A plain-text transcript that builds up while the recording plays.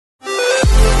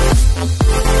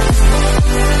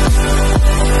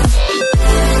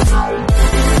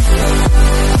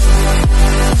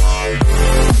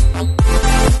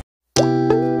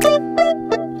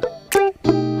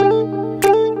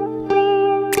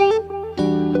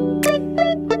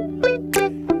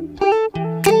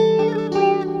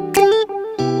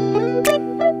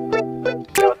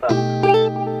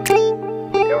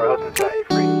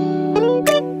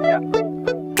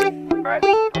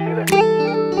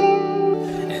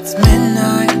It's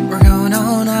midnight, we're going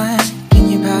all night. Can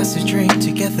you pass a drink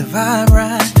to get the vibe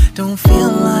right? Don't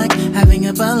feel like having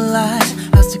a Bud Light.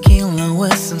 How's tequila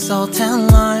with some salt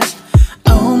and lime?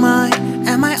 Oh my,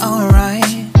 am I alright?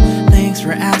 Thanks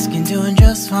for asking, doing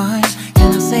just fine.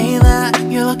 Can I say that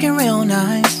you're looking real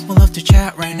nice? We'll love to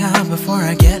chat right now before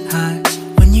I get high.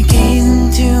 When you gaze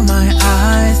into my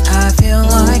eyes, I feel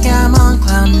like I'm on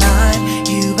cloud nine.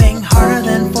 You bang harder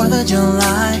than 4th of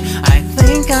July. I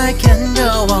think I can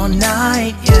go all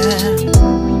night, yeah.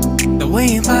 The way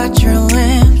you bite your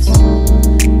lips,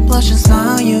 blush and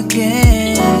smile you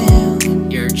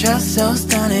give, you're just so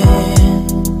stunning.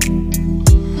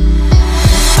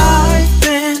 I've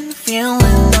been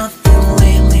feeling nothing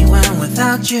lately when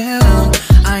without you.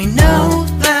 I know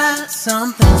that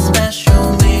something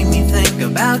special made me think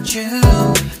about you.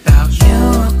 About you,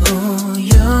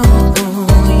 you,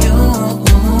 you.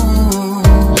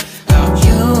 About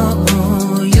you,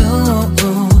 you,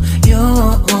 you.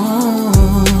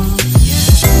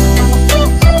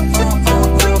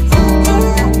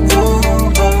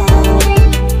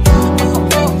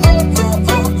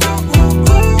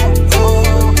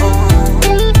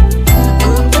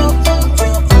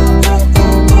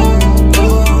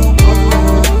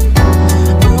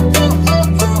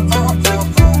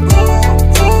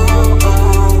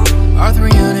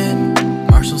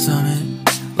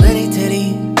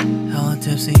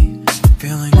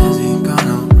 Feeling dizzy, gone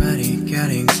already,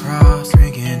 getting cross,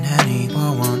 drinking Henny,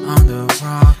 pour one on the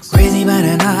rocks. Crazy but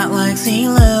not like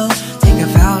CeeLo. Take a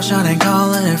foul shot and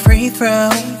call it a free throw.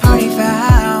 Party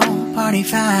foul,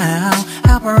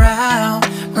 help her out,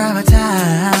 grab a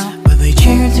towel. But they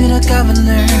cheered to the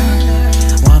governor,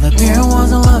 while the beer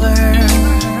was a lover.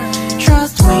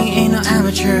 Trust we ain't no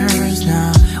amateurs,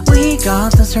 nah, we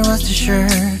got this, so rest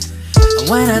assured.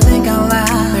 When I think out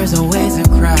loud, there's always a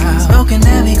crowd, smoking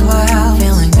heavy cloud,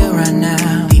 feeling good right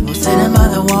now. People sitting by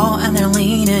the wall and they're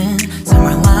leaning, some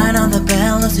are lying on the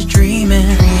bed, lucid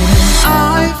dreaming.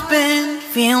 I've been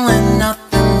feeling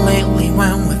nothing lately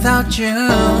when without you.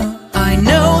 I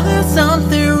know that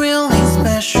something really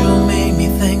special made me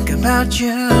think about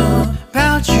you.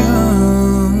 About you,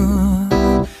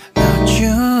 about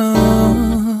you.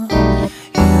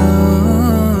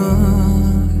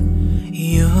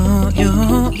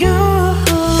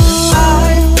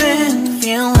 I've been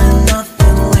feeling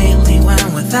nothing lately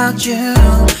when without you.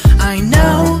 I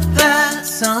know that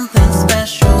something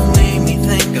special made me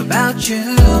think about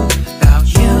you. About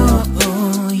you,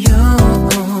 you,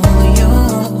 you.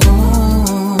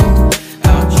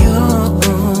 About you,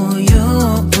 you,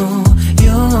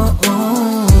 you.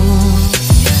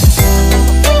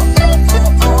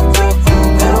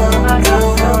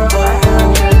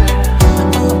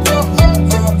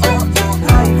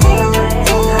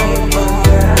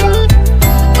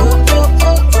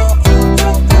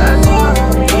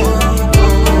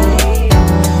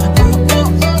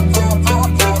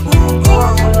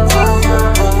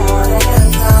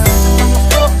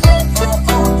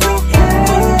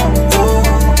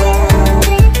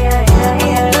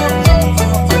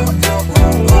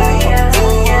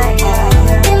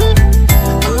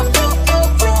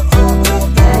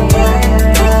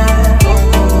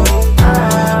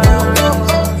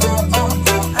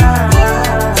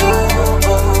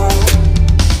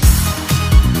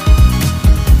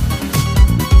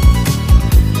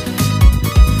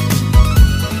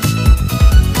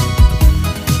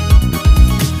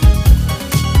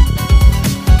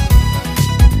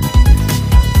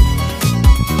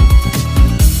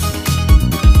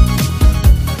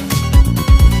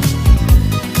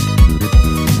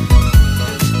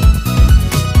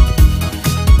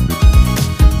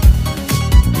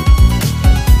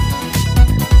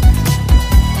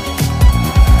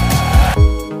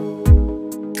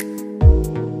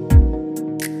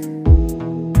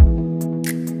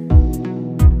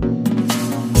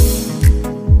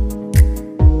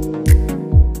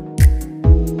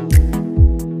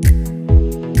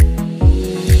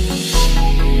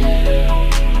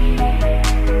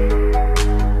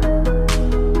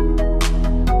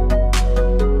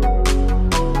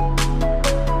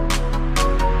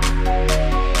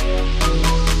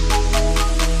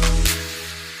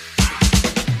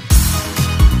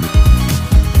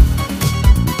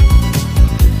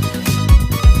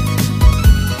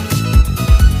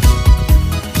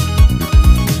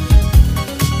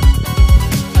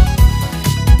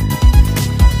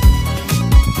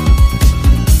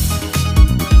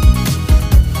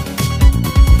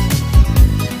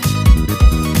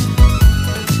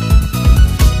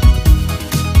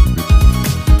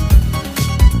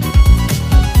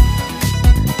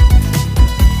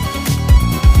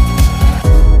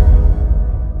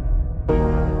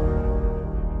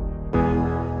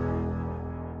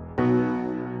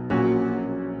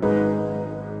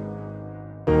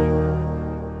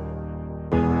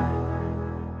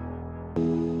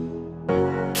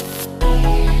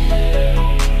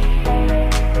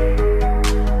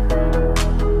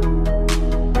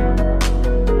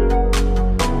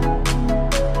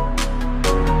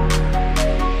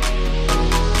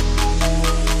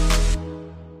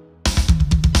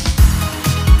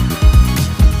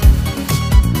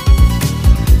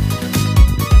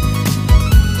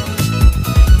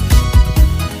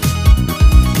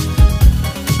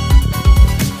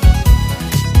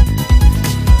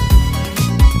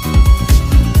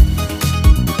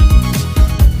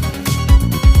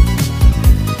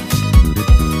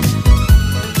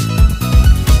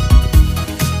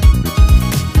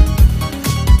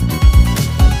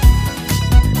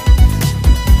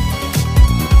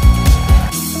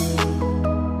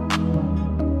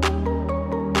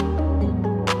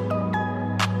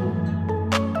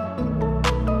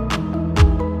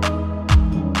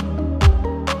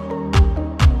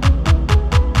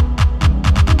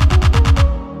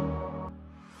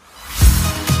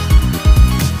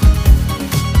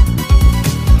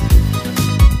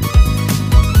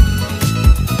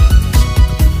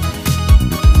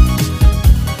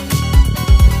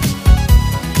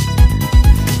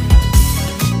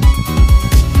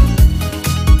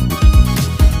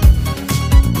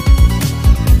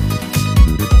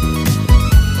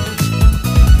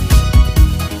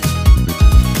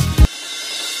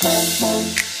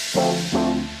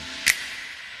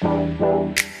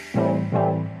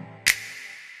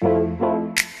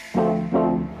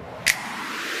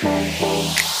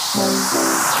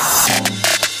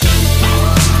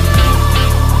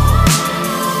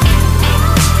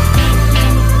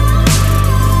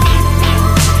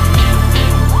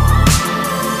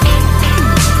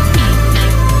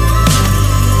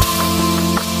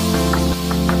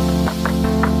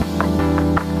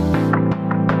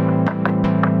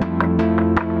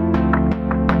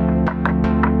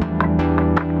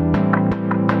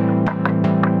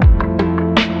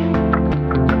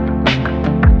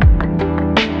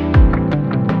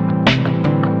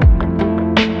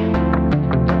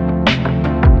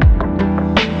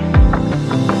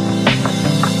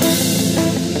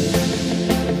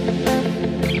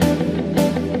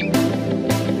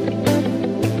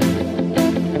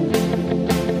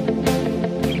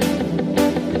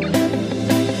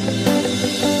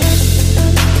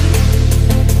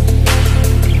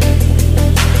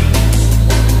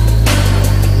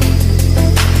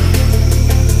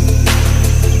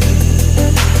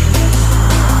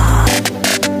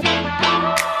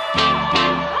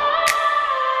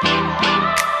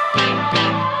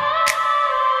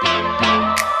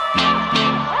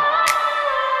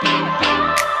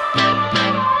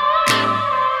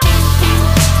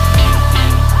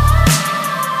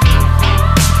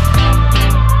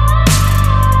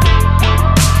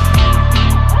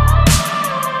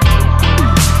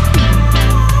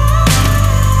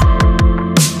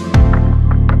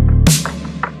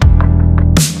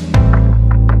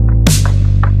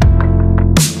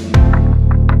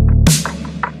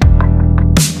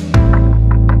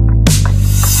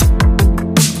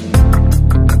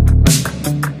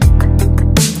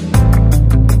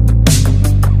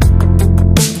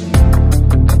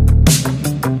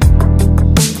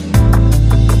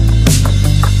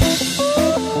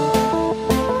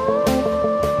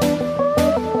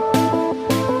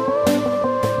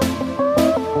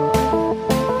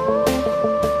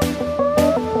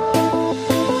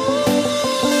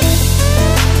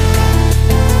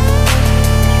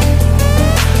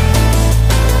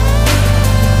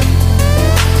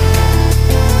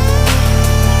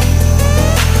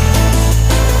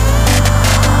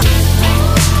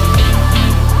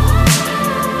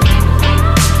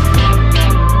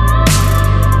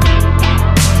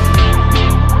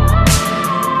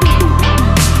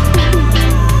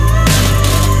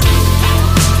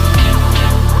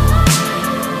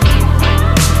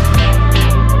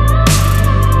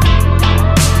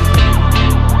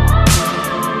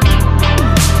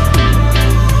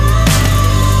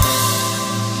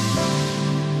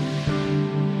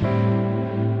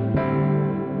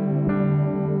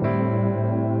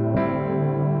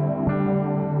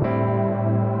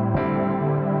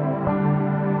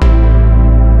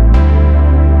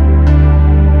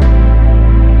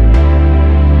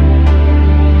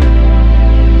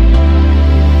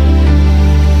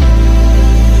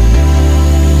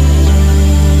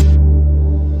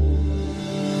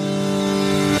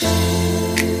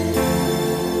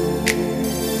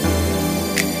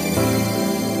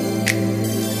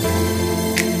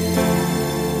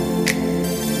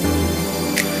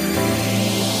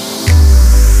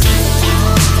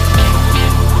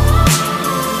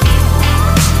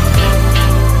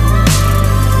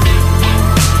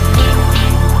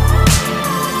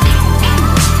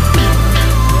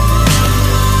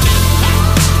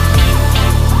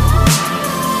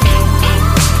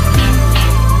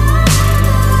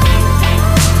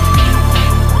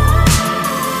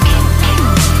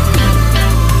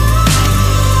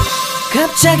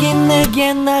 갑자기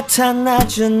내게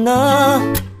나타나준 너,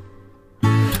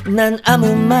 난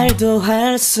아무 말도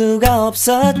할 수가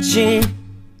없었지.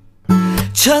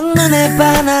 첫눈에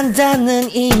반한다는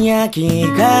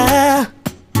이야기가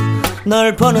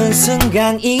널 보는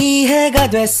순간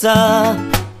이해가 됐어.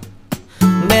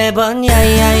 매번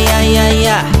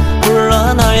야야야야야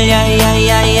불러 널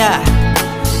야야야야,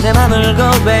 내 맘을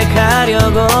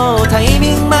고백하려고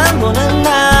타이밍만 보는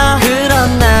나.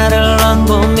 그런 나를 넌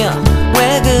보며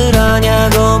왜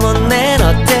그러냐고 묻네.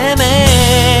 너 때문에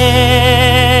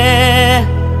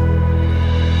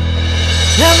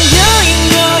I'm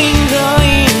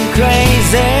going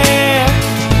crazy.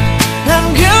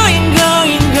 I'm going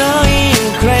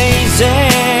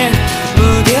crazy.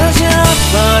 무뎌져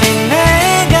버린 내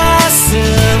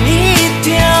가슴이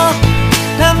뛰어.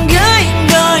 I'm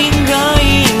going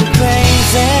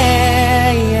crazy,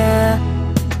 yeah.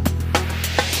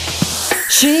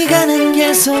 시간은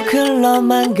계속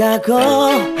흘러만 가고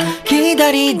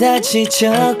기다리다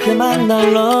지쳐 그만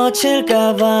널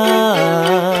놓칠까봐.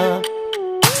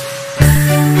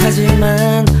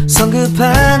 하지만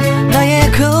성급한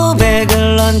나의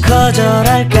고백을 넌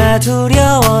거절할까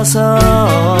두려워서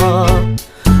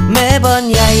매번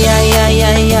한번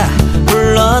야야야야야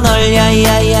불러 널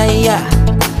야야야야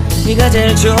네가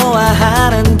제일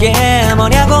좋아하는 게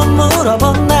뭐냐고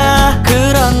물어본 나.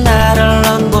 그런 나를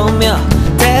넌 보며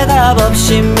대답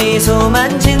없이